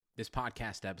This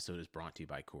podcast episode is brought to you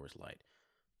by Coors Light.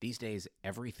 These days,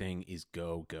 everything is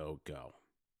go, go, go.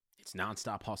 It's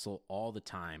nonstop hustle all the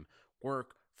time.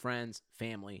 Work, friends,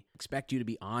 family expect you to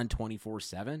be on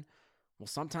 24/7. Well,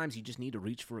 sometimes you just need to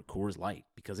reach for a Coors Light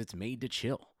because it's made to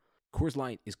chill. Coors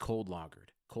Light is cold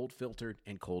lagered, cold filtered,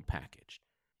 and cold packaged.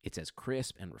 It's as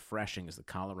crisp and refreshing as the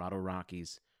Colorado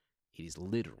Rockies. It is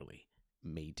literally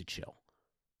made to chill.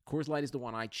 Coors Light is the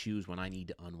one I choose when I need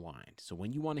to unwind. So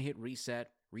when you want to hit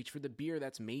reset, reach for the beer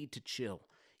that's made to chill.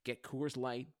 Get Coors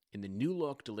Light in the new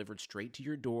look delivered straight to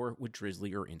your door with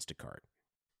Drizzly or Instacart.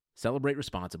 Celebrate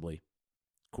responsibly.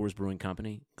 Coors Brewing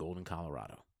Company, Golden,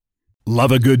 Colorado.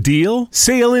 Love a good deal?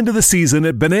 Sail into the season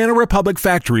at Banana Republic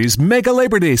Factory's Mega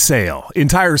Labor Day Sale.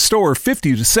 Entire store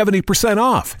 50 to 70%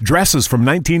 off. Dresses from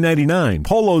 $19.99.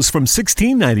 Polos from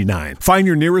 $16.99. Find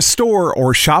your nearest store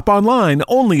or shop online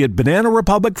only at Banana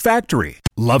Republic Factory.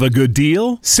 Love a good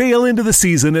deal? Sail into the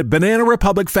season at Banana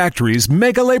Republic Factory's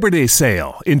Mega Labor Day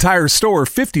Sale. Entire store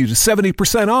 50 to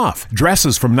 70% off.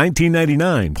 Dresses from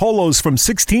 $19.99. Polos from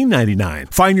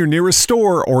 $16.99. Find your nearest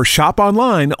store or shop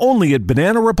online only at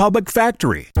Banana Republic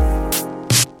Factory.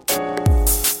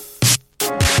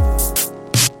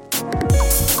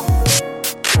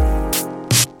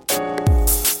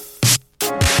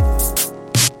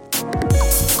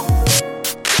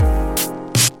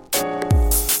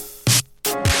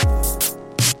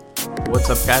 What's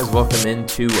up, guys? Welcome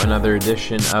into another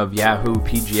edition of Yahoo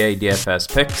PGA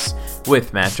DFS Picks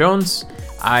with Matt Jones.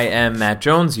 I am Matt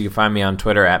Jones. You can find me on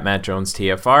Twitter at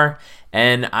MattJonesTFR.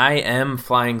 And I am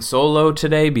flying solo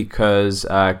today because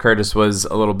Curtis was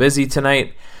a little busy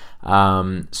tonight.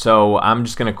 So I'm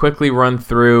just going to quickly run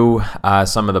through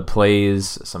some of the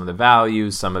plays, some of the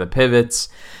values, some of the pivots,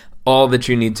 all that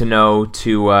you need to know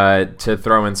to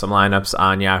throw in some lineups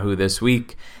on Yahoo this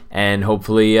week and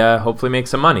hopefully make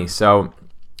some money. So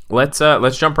let's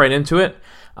jump right into it.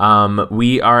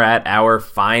 We are at our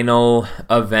final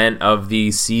event of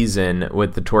the season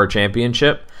with the Tour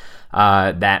Championship.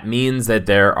 That means that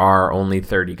there are only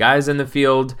 30 guys in the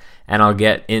field, and I'll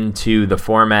get into the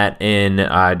format in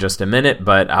just a minute,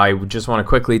 but I just want to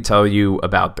quickly tell you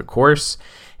about the course.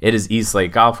 It is East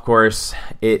Lake Golf Course.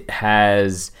 It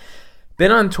has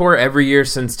been on tour every year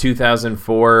since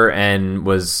 2004 and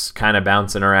was kind of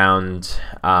bouncing around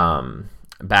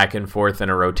back and forth in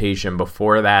a rotation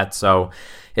before that. So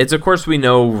it's a course we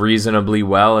know reasonably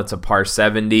well. It's a par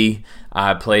 70,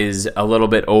 plays a little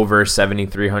bit over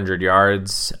 7,300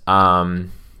 yards,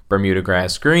 Bermuda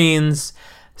grass greens,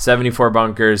 74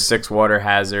 bunkers, 6 water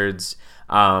hazards.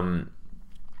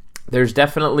 There's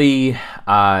definitely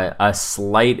a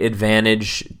slight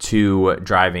advantage to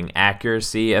driving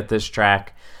accuracy at this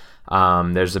track.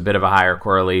 There's a bit of a higher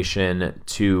correlation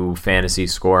to fantasy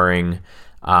scoring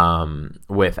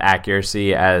with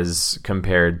accuracy as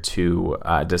compared to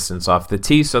distance off the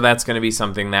tee. So that's going to be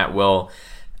something that we'll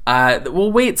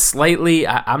wait slightly.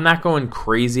 I'm not going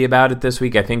crazy about it this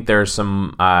week. I think there are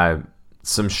some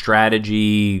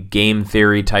strategy, game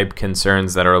theory type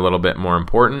concerns that are a little bit more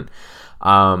important.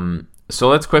 So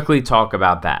let's quickly talk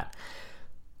about that.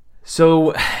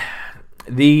 So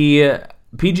the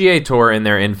PGA Tour, in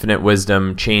their infinite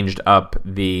wisdom, changed up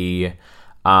the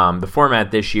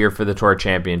format this year for the Tour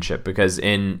Championship, because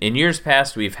in years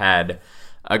past we've had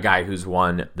a guy who's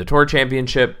won the Tour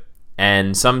Championship,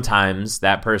 and sometimes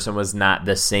that person was not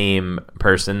the same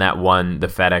person that won the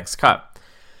FedEx Cup.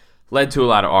 Led to a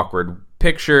lot of awkward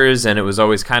pictures, and it was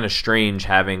always kind of strange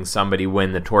having somebody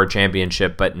win the Tour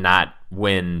Championship but not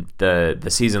win the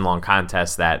season-long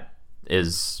contest that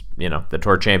is, the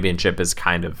Tour Championship is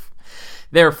kind of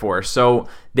there for. So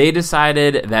they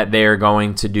decided that they're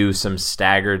going to do some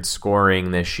staggered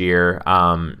scoring this year.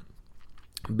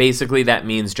 Basically, that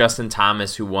means Justin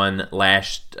Thomas, who won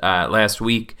last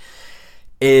week,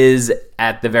 is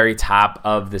at the very top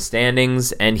of the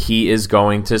standings, and he is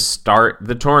going to start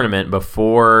the tournament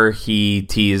before he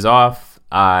tees off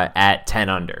at 10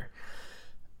 under.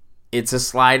 It's a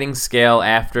sliding scale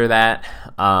after that,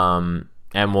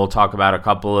 and we'll talk about a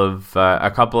couple of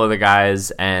the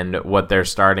guys and what their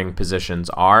starting positions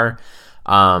are.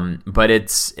 But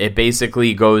it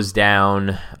basically goes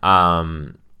down.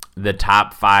 The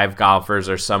top 5 golfers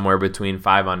are somewhere between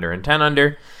 5 under and 10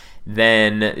 under.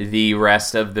 Then the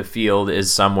rest of the field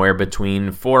is somewhere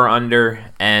between 4 under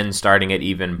and starting at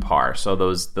even par. So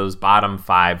those bottom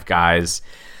 5 guys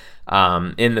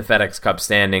in the FedEx Cup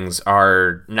standings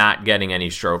are not getting any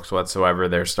strokes whatsoever.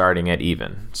 They're starting at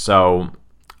even. So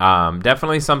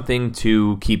definitely something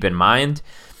to keep in mind.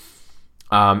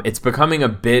 It's becoming a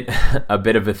bit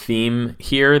of a theme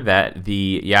here that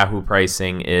the Yahoo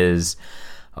pricing is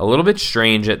a little bit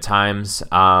strange at times.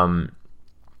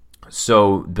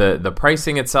 So the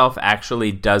pricing itself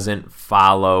actually doesn't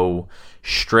follow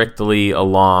strictly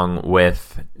along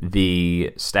with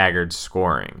the staggered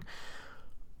scoring.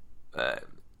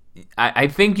 I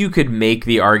think you could make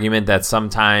the argument that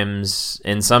sometimes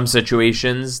in some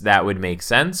situations that would make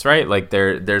sense, right? Like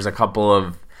there's a couple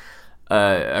of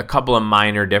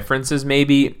minor differences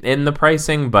maybe in the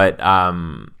pricing, but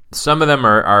some of them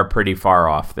are pretty far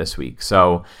off this week.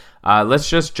 So let's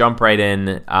just jump right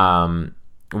in.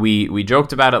 We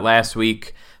joked about it last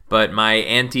week, but my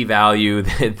anti-value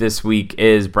this week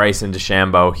is Bryson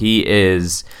DeChambeau. He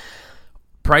is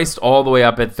priced all the way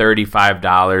up at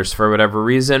 $35 for whatever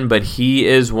reason, but he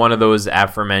is one of those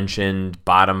aforementioned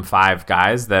bottom 5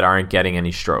 guys that aren't getting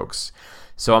any strokes.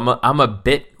 So I'm a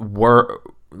bit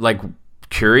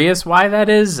curious why that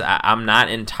is. I'm not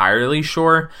entirely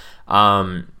sure.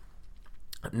 Not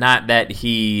that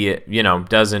he,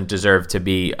 doesn't deserve to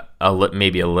be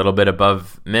maybe a little bit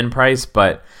above min price,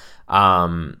 but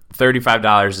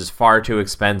 $35 is far too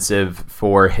expensive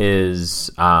for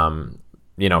his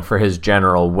for his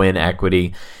general win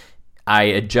equity. I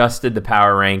adjusted the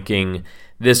power ranking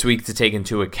this week to take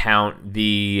into account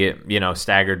the,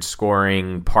 staggered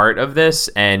scoring part of this,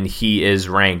 and he is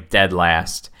ranked dead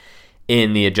last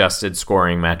in the adjusted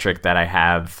scoring metric that I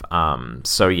have.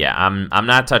 So yeah, I'm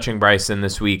not touching Bryson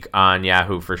this week on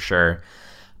Yahoo for sure.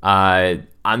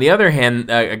 On the other hand,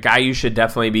 a guy you should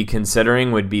definitely be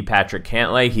considering would be Patrick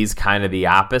Cantlay. He's kind of the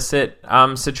opposite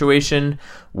situation,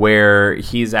 where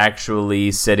he's actually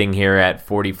sitting here at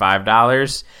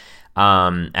 $45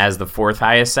 as the 4th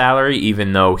highest salary,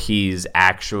 even though he's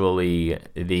actually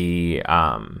the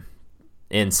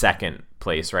in second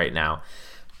place right now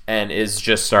and is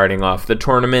just starting off the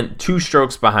tournament 2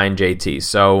 strokes behind JT.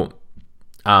 So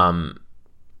I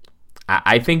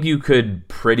think you could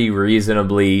pretty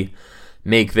reasonably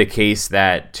make the case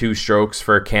that 2 strokes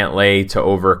for Cantlay to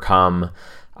overcome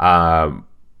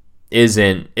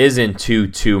isn't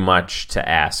too much to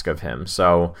ask of him.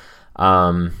 So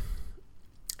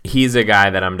he's a guy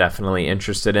that I'm definitely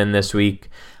interested in this week.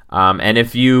 And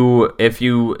if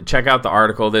you check out the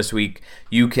article this week,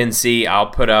 you can see I'll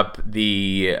put up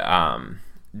the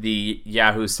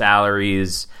Yahoo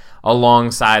salaries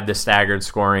alongside the staggered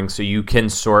scoring, so you can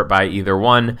sort by either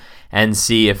one and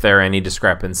see if there are any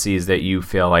discrepancies that you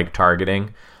feel like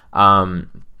targeting.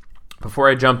 Before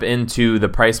I jump into the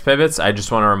price pivots, I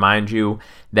just want to remind you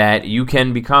that you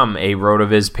can become a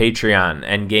RotoViz Patreon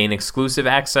and gain exclusive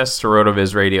access to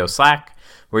RotoViz Radio Slack,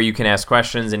 where you can ask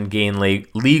questions and gain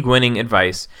league-winning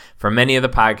advice from many of the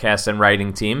podcast and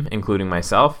writing team, including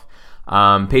myself.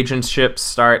 Patronships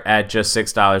start at just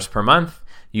 $6 per month.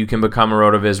 You can become a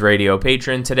RotoViz Radio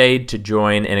patron today to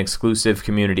join an exclusive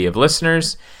community of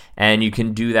listeners, and you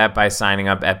can do that by signing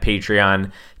up at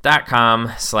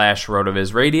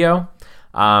patreon.com/RotoVizRadio.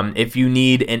 If you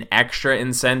need an extra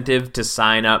incentive to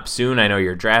sign up soon, I know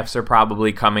your drafts are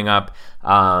probably coming up,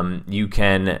 you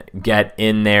can get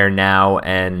in there now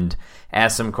and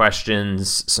ask some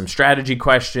questions, some strategy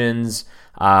questions,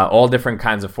 all different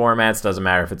kinds of formats. Doesn't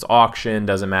matter if it's auction,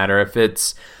 doesn't matter if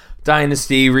it's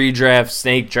Dynasty, redraft,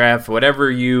 snake draft, whatever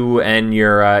you and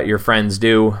your friends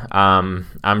do.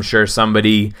 I'm sure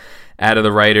somebody out of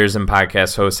the writers and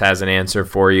podcast hosts has an answer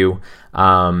for you.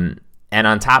 And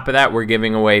on top of that, we're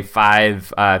giving away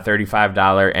 5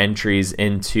 $35 entries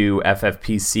into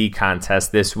FFPC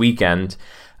contest this weekend,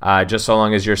 just so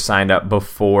long as you're signed up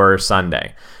before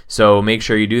Sunday. So make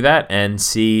sure you do that and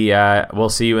see. We'll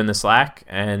see you in the Slack,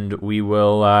 and we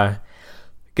will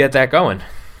get that going.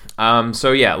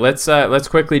 So yeah, let's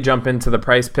quickly jump into the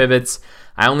price pivots.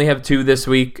 I only have 2 this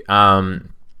week.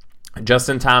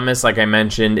 Justin Thomas, like I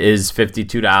mentioned, is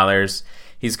 $52.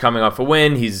 He's coming off a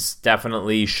win. He's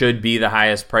definitely should be the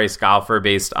highest priced golfer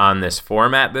based on this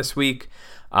format this week.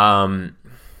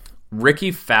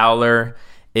 Ricky Fowler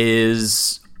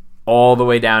is all the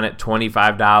way down at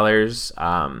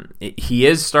 $25. He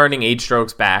is starting 8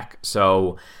 strokes back,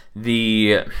 so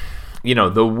the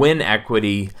win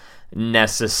equity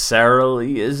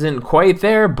necessarily isn't quite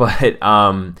there, but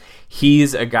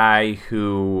he's a guy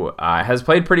who has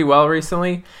played pretty well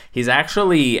recently. He's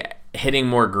actually hitting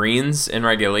more greens in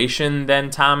regulation than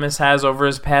Thomas has over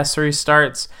his past 3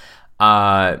 starts,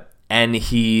 and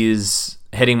he's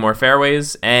hitting more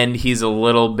fairways, and he's a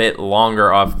little bit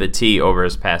longer off the tee over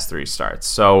his past 3 starts.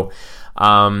 So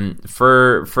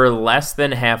for less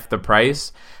than half the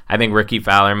price, I think Ricky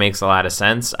Fowler makes a lot of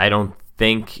sense. I don't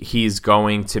think he's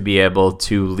going to be able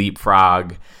to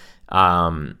leapfrog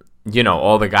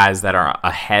all the guys that are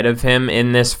ahead of him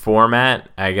in this format.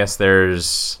 I guess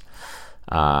there's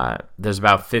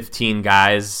about 15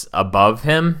 guys above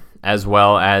him, as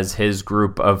well as his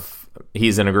group of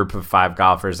he's in a group of 5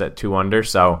 golfers at 2 under.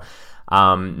 So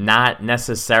not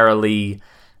necessarily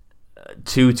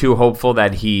too hopeful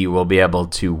that he will be able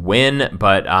to win,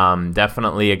 but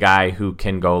definitely a guy who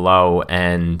can go low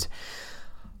and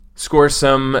score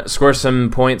some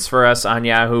points for us on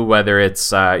Yahoo. Whether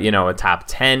it's a top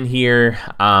 10 here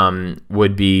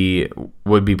would be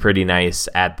pretty nice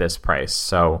at this price.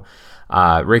 So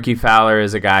Ricky Fowler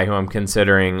is a guy who I'm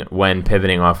considering when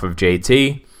pivoting off of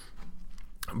JT.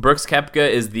 Brooks Koepka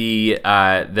is the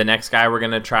next guy we're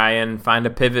going to try and find a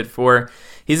pivot for.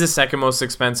 He's the second most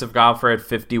expensive golfer at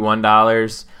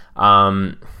 $51.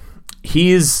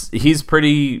 He's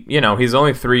pretty, he's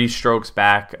only 3 strokes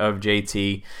back of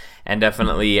JT, and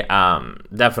definitely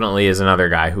is another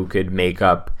guy who could make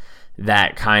up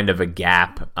that kind of a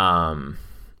gap.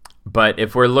 But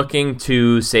if we're looking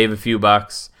to save a few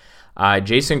bucks,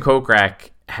 Jason Kokrak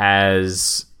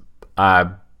has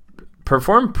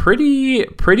performed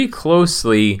pretty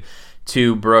closely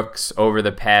to Brooks over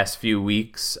the past few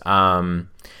weeks.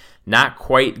 Not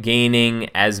quite gaining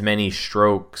as many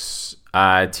strokes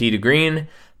tee to green,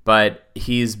 but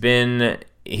he's been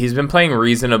playing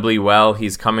reasonably well.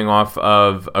 He's coming off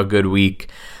of a good week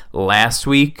last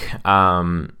week.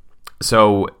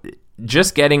 So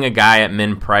just getting a guy at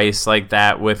min price like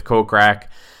that with Kokrak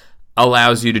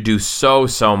allows you to do so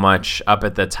much up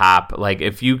at the top. Like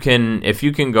if you can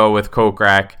go with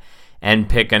Kokrak and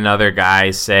pick another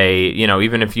guy, say,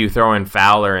 even if you throw in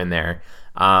Fowler in there,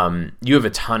 you have a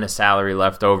ton of salary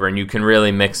left over, and you can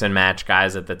really mix and match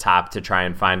guys at the top to try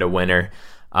and find a winner.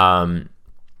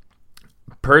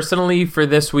 Personally, for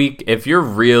this week, if you're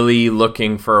really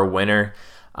looking for a winner,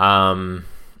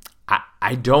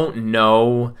 I don't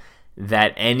know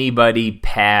that anybody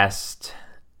past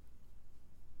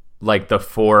like the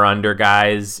 4 under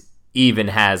guys even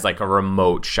has like a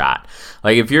remote shot.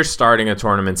 Like if you're starting a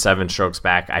tournament 7 strokes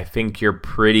back, I think you're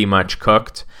pretty much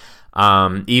cooked.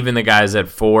 Even the guys at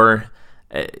 4,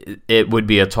 it would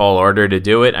be a tall order to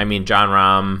do it. I mean, Jon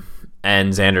Rahm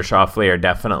and Xander Schauffele are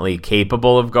definitely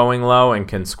capable of going low and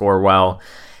can score well,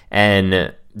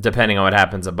 and depending on what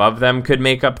happens above them could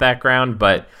make up that ground.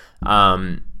 But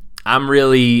I'm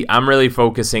really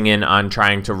focusing in on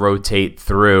trying to rotate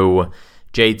through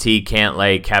JT,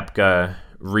 Cantlay, Koepka,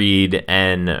 Reed,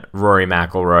 and Rory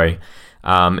McIlroy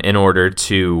in order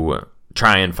to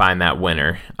try and find that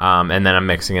winner. And then I'm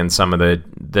mixing in some of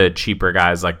the cheaper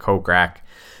guys like Kokrak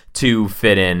to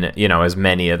fit in, as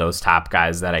many of those top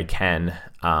guys that I can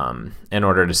in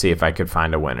order to see if I could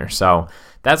find a winner. So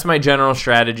that's my general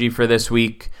strategy for this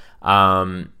week.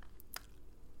 That's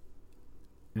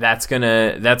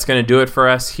gonna do it for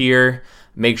us here.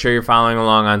 Make sure you're following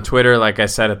along on Twitter, like I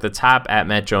said at the top, at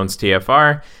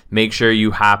MattJonesTFR. Make sure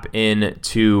you hop in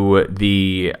to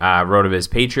the RotoViz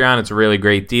Patreon. It's a really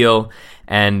great deal,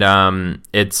 and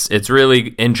it's really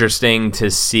interesting to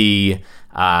see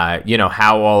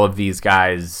how all of these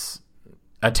guys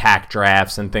attack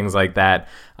drafts and things like that.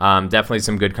 Definitely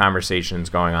some good conversations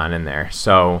going on in there.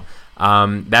 So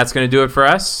that's going to do it for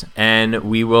us, and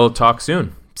we will talk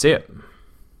soon. See ya.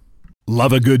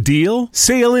 Love a good deal?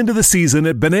 Sail into the season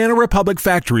at Banana Republic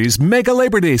Factory's Mega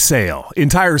Labor Day Sale.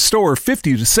 Entire store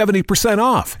 50 to 70%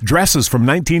 off. Dresses from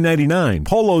 $19.99.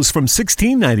 Polos from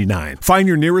 $16.99. Find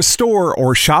your nearest store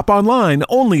or shop online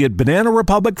only at Banana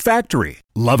Republic Factory.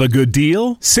 Love a good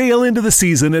deal? Sail into the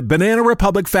season at Banana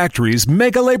Republic Factory's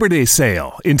Mega Labor Day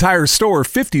Sale. Entire store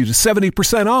 50 to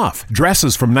 70% off.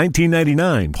 Dresses from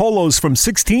 $19.99. Polos from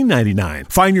 $16.99.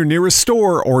 Find your nearest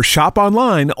store or shop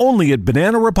online only at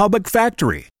Banana Republic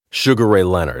Factory. Sugar Ray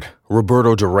Leonard,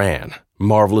 Roberto Duran,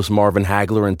 Marvelous Marvin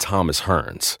Hagler, and Thomas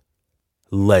Hearns.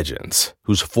 Legends,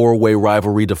 whose 4-way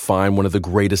rivalry defined one of the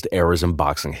greatest eras in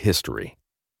boxing history.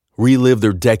 Relive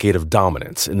their decade of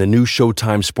dominance in the new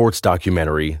Showtime sports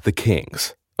documentary, The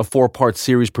Kings, a 4-part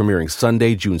series premiering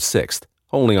Sunday, June 6th,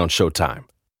 only on Showtime.